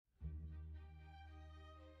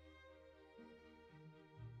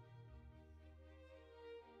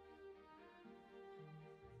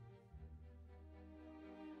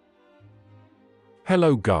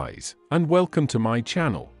Hello guys, and welcome to my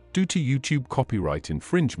channel. Due to YouTube copyright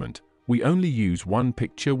infringement, we only use one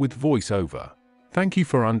picture with voiceover. Thank you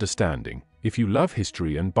for understanding. If you love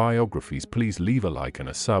history and biographies, please leave a like and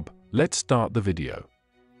a sub. Let's start the video.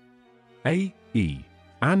 A.E.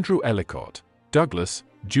 Andrew Ellicott, Douglas,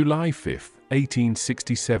 July 5,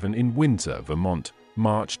 1867 in Windsor, Vermont,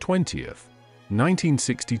 March 20,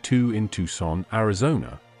 1962 in Tucson,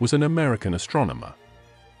 Arizona, was an American astronomer.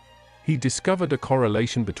 He discovered a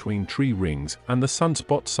correlation between tree rings and the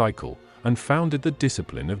sunspot cycle and founded the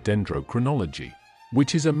discipline of dendrochronology,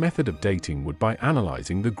 which is a method of dating wood by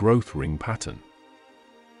analyzing the growth ring pattern.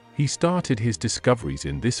 He started his discoveries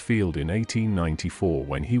in this field in 1894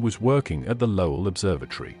 when he was working at the Lowell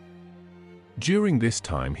Observatory. During this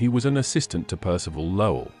time he was an assistant to Percival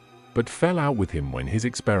Lowell, but fell out with him when his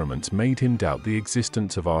experiments made him doubt the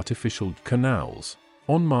existence of artificial canals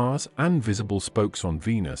on Mars and visible spokes on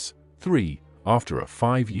Venus. 3. After a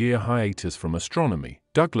 5-year hiatus from astronomy,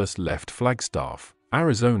 Douglas left Flagstaff,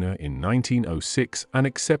 Arizona in 1906 and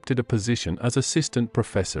accepted a position as assistant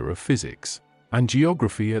professor of physics and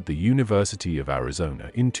geography at the University of Arizona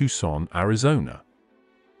in Tucson, Arizona.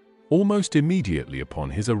 Almost immediately upon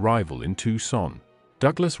his arrival in Tucson,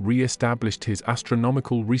 Douglas re-established his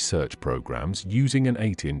astronomical research programs using an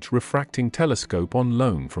 8-inch refracting telescope on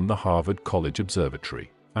loan from the Harvard College Observatory,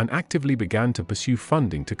 and actively began to pursue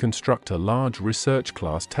funding to construct a large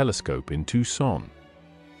research-class telescope in Tucson.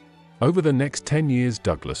 Over the next 10 years,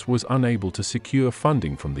 Douglas was unable to secure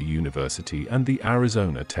funding from the university and the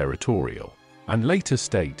Arizona territorial, and later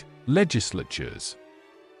state, legislatures.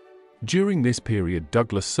 During this period,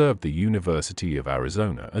 Douglas served the University of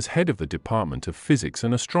Arizona as head of the Department of Physics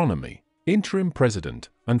and Astronomy, interim president,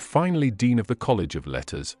 and finally dean of the College of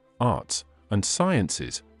Letters, Arts, and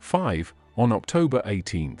Sciences. 5. On October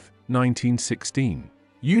 18, 1916,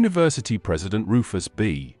 University President Rufus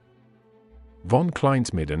B. von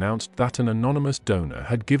Kleinsmid announced that an anonymous donor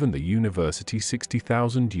had given the university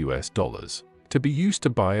 $60,000 to be used to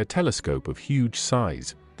buy a telescope of huge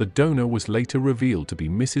size. The donor was later revealed to be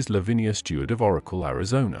Mrs. Lavinia Stewart of Oracle,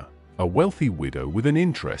 Arizona, a wealthy widow with an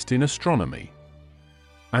interest in astronomy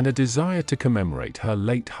and a desire to commemorate her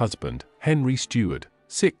late husband, Henry Stewart.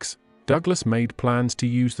 6. Douglas made plans to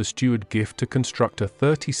use the Stewart gift to construct a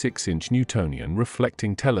 36-inch Newtonian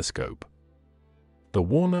reflecting telescope. The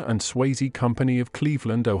Warner and Swasey Company of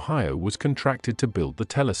Cleveland, Ohio was contracted to build the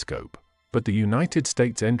telescope, but the United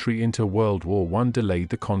States' entry into World War I delayed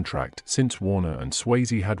the contract since Warner and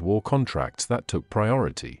Swasey had war contracts that took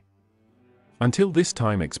priority. Until this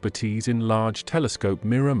time, expertise in large telescope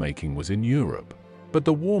mirror making was in Europe, but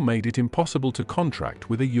the war made it impossible to contract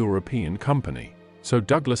with a European company. So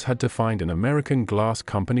Douglas had to find an American glass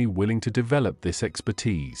company willing to develop this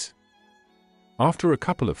expertise. After a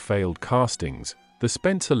couple of failed castings, the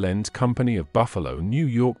Spencer Lens Company of Buffalo, New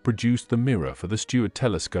York produced the mirror for the Stewart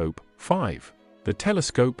telescope. 5. The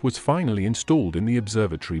telescope was finally installed in the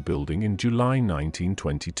observatory building in July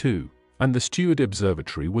 1922, and the Stewart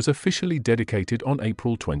Observatory was officially dedicated on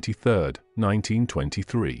April 23,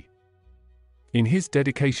 1923. In his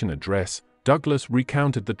dedication address, Douglas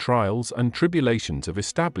recounted the trials and tribulations of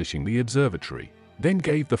establishing the observatory, then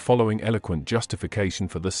gave the following eloquent justification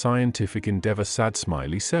for the scientific endeavor. Sad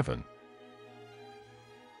smiley 7.